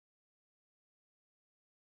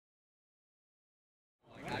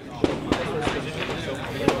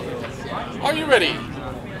Are you ready?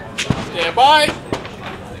 Stand by.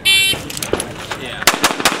 Yeah.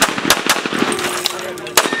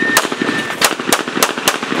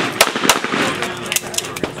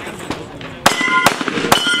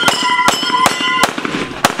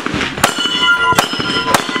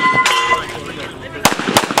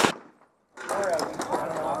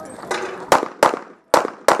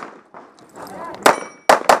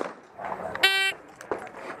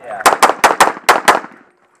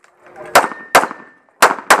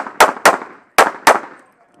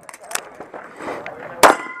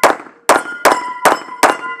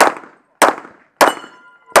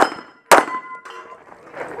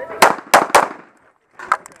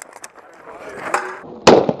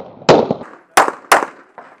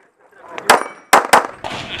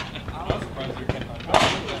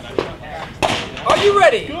 Are you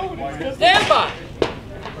ready? Stand by.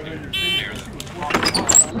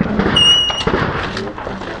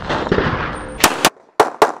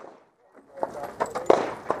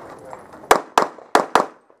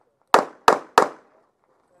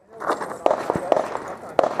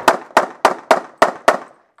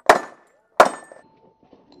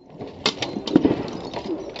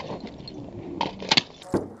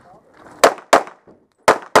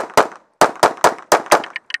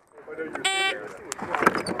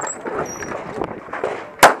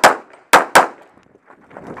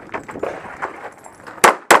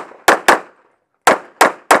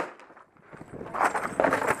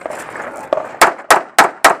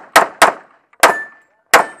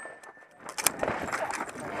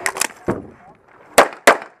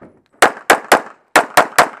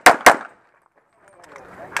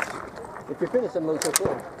 If you're finished, I'm looking so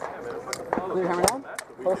clear. Clear, hammer down?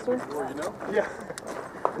 Holster? Yeah.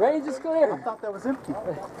 Range is clear. I thought that was empty. I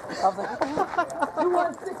was like, what the hell?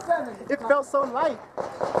 2167. It felt so light.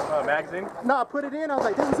 Magazine? No, I put it in, I was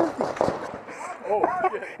like, this is empty. Oh,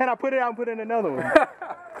 And I put it out and put in another one.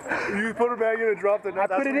 You put it back in and dropped it. I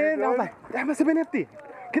put it in, and I was like, that must have been empty.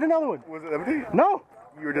 Get another one. Was it empty? No.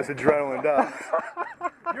 You were just adrenaline down.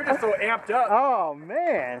 you're just so amped up. Oh,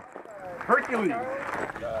 man. Hercules.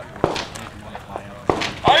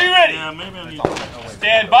 Are you ready? Yeah, maybe I need to.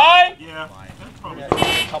 Stand by. Yeah. That's probably A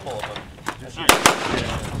couple of them. That's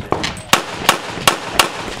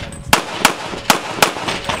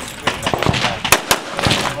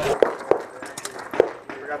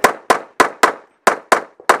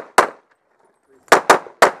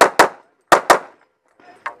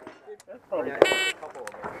probably.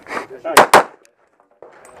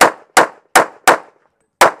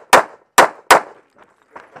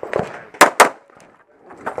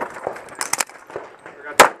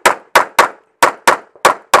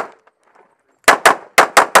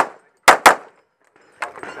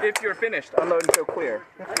 If you're finished, unload and show clear.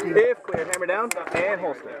 If clear, hammer down and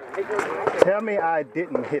holster. Tell me I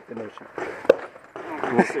didn't hit the notion.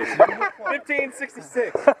 We'll see.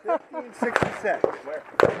 1566. 1567.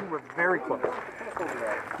 You were very close.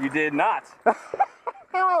 You did not.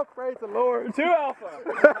 Oh, praise the Lord. 2 alpha.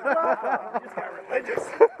 You just got religious.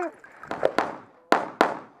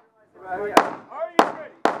 Are you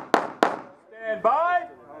ready? Stand by.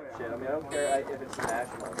 Shit, I mean, I don't care if it's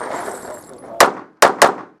national.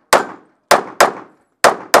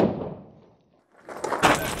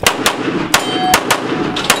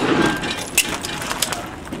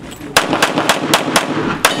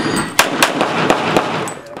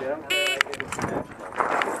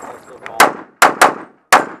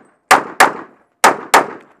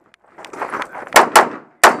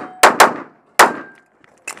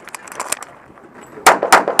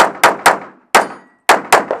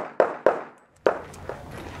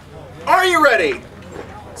 Are you ready?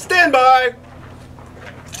 Stand by.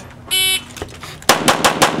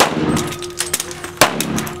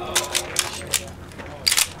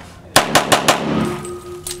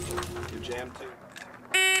 You jam too.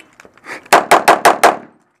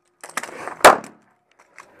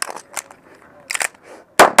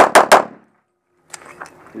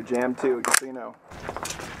 You jam too, just so you know.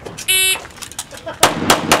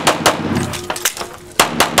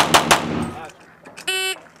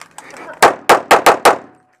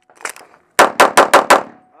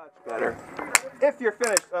 Better. If you're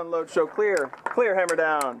finished, unload, show clear. Clear, hammer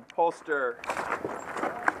down, holster.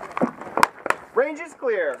 Range is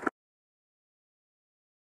clear.